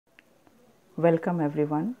Welcome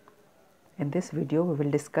everyone. In this video we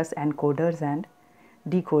will discuss encoders and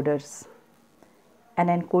decoders. An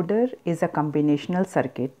encoder is a combinational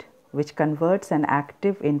circuit which converts an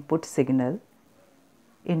active input signal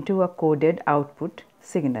into a coded output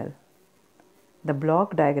signal. The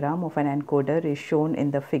block diagram of an encoder is shown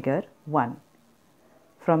in the figure 1.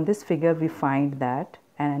 From this figure we find that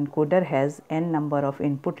an encoder has n number of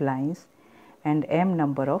input lines and m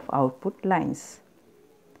number of output lines.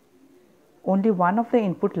 Only one of the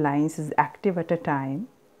input lines is active at a time,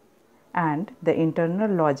 and the internal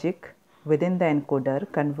logic within the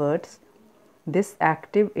encoder converts this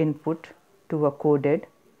active input to a coded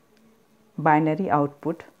binary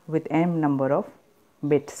output with m number of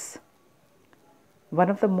bits. One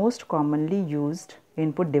of the most commonly used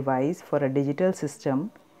input device for a digital system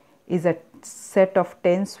is a set of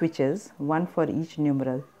 10 switches, one for each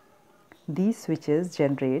numeral. These switches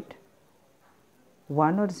generate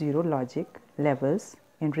 1 or 0 logic levels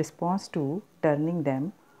in response to turning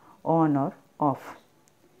them on or off.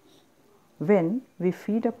 When we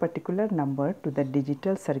feed a particular number to the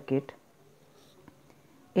digital circuit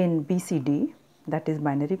in BCD, that is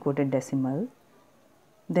binary coded decimal,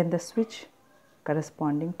 then the switch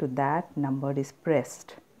corresponding to that number is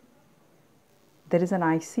pressed. There is an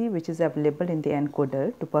IC which is available in the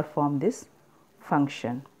encoder to perform this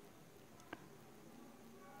function.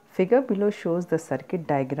 Figure below shows the circuit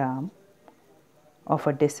diagram of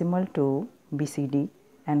a decimal to BCD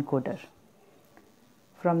encoder.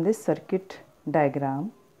 From this circuit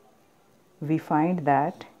diagram, we find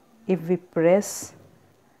that if we press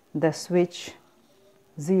the switch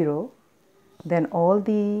 0, then all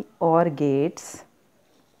the OR gates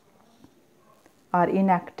are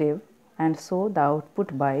inactive, and so the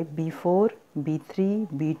output by B4,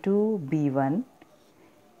 B3, B2, B1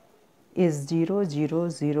 is 0, 0,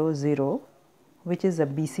 0, 0, which is a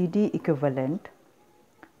BCD equivalent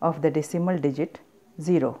of the decimal digit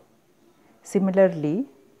 0. Similarly,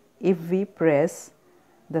 if we press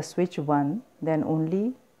the switch 1, then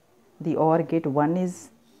only the OR gate 1 is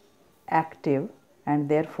active, and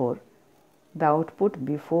therefore the output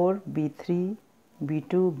B4, B3,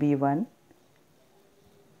 B2, B1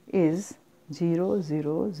 is 0,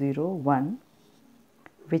 0, 0, 1,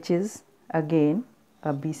 which is again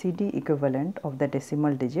a BCD equivalent of the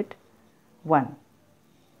decimal digit 1.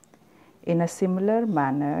 In a similar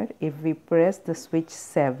manner, if we press the switch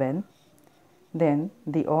 7, then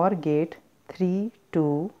the OR gate 3,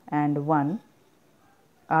 2 and 1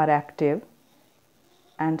 are active,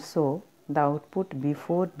 and so the output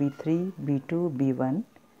B4, B3, B2, B1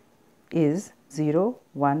 is 0,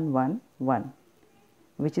 1, 1, 1,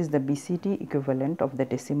 which is the BCD equivalent of the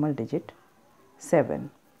decimal digit 7.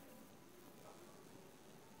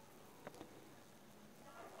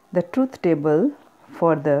 The truth table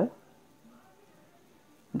for the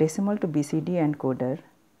decimal to BCD encoder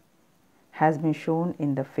has been shown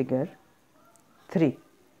in the figure 3.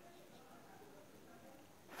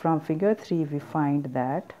 From figure 3 we find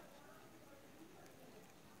that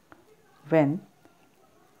when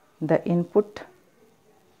the input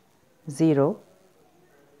 0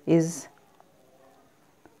 is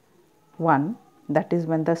 1, that is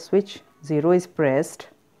when the switch 0 is pressed,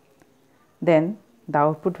 then the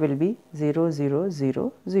output will be 0, 0,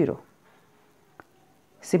 0, 0.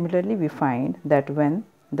 Similarly, we find that when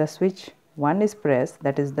the switch 1 is pressed,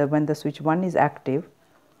 that is when the switch 1 is active,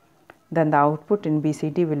 then the output in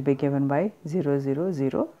BCD will be given by 0, 0,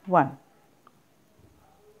 0, 1.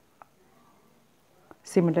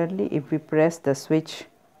 Similarly, if we press the switch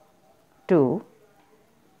 2,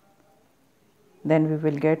 then we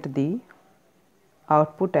will get the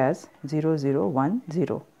output as 0, 0, 1,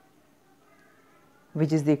 0,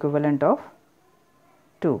 which is the equivalent of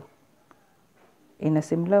 2. In a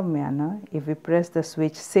similar manner, if we press the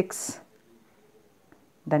switch 6,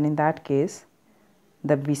 then in that case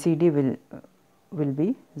the BCD will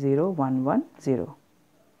be 0, 1, 1, 0.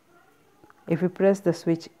 If we press the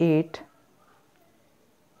switch 8,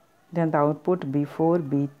 then the output B4,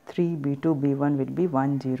 B3, B2, B1 will be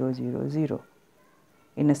 1, 0, 0, 0.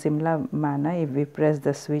 In a similar manner, if we press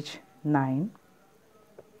the switch 9,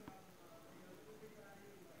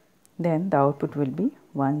 then the output will be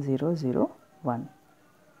 1, 0, 0, 1.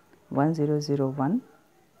 1, 0, 0, 1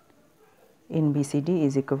 in BCD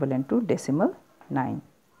is equivalent to decimal 9.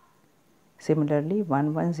 Similarly,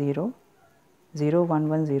 1, 1, 0, 0, 1,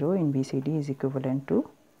 1, 0 in BCD is equivalent to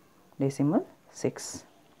decimal 6.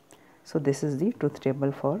 So, this is the truth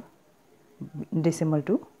table for decimal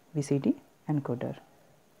to BCD encoder.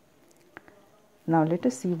 Now, let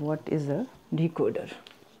us see what is a decoder.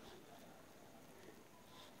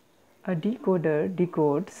 A decoder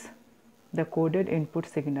decodes the coded input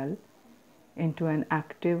signal into an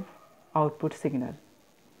active output signal.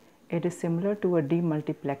 It is similar to a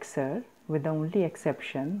demultiplexer with the only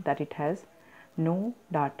exception that it has no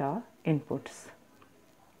data inputs.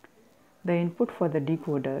 The input for the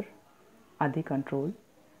decoder are the control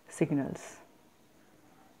signals.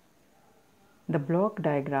 The block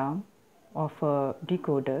diagram of a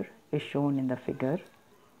decoder is shown in the figure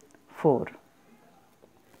 4.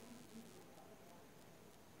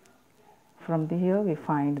 From here we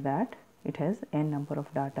find that it has n number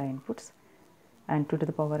of data inputs and 2 to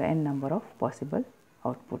the power n number of possible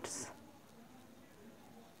outputs.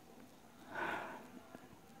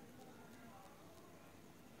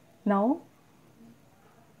 Now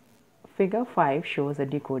figure 5 shows a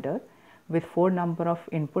decoder with 4 number of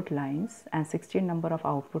input lines and 16 number of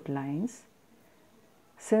output lines.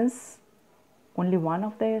 Since only one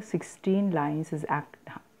of the 16 lines is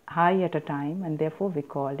high at a time, and therefore we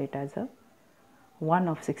call it as a 1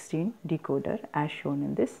 of 16 decoder, as shown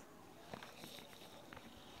in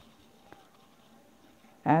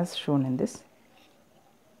this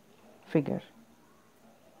figure.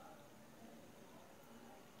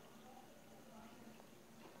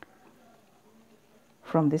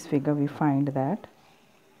 From this figure we find that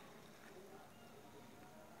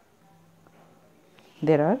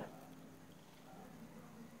there are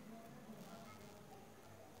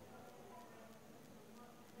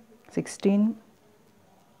 16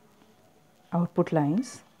 output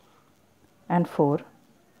lines and 4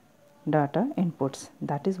 data inputs.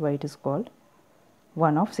 That is why it is called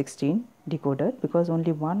 1 of 16 decoder, because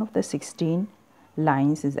only one of the 16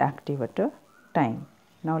 lines is active at a time.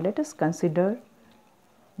 Now let us consider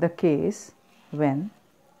the case when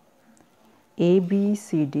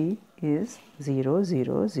ABCD is 0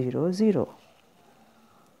 0 0 0.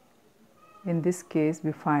 In this case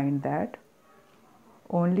we find that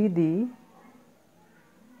only the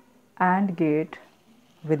AND gate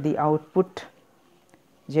with the output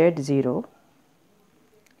Z0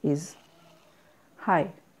 is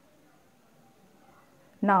high.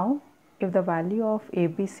 Now if the value of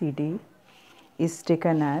ABCD is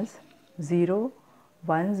taken as 0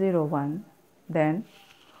 1 0 1, then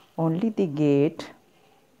only the gate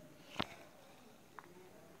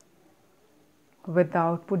with the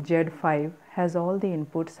output Z5 has all the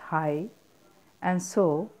inputs high, and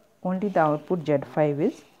so only the output Z5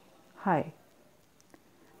 is high.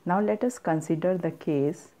 Now let us consider the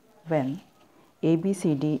case when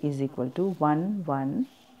ABCD is equal to 1 1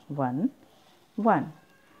 1 1.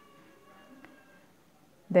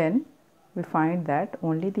 Then we find that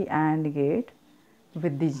only the AND gate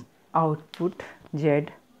with the output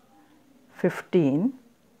Z15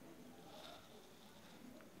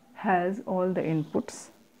 has all the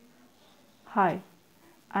inputs high,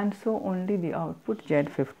 and so only the output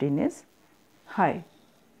Z15 is high.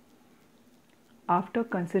 After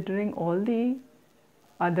considering all the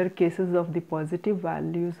other cases of the possible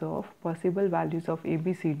values of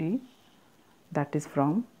ABCD, that is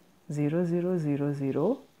from 0 0 0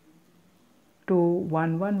 0 to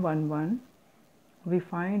 1 1 1 1, we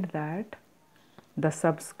find that the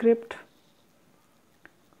subscript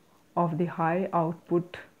of the high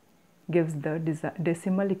output gives the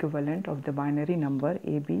decimal equivalent of the binary number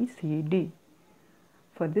ABCD.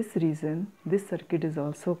 For this reason, this circuit is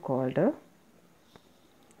also called a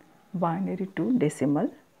binary to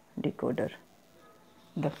decimal decoder.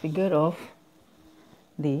 The figure of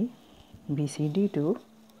the BCD to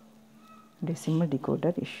decimal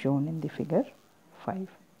decoder is shown in the figure 5.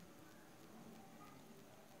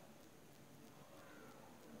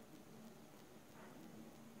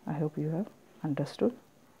 I hope you have understood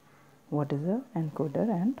what is an encoder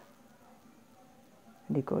and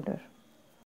decoder.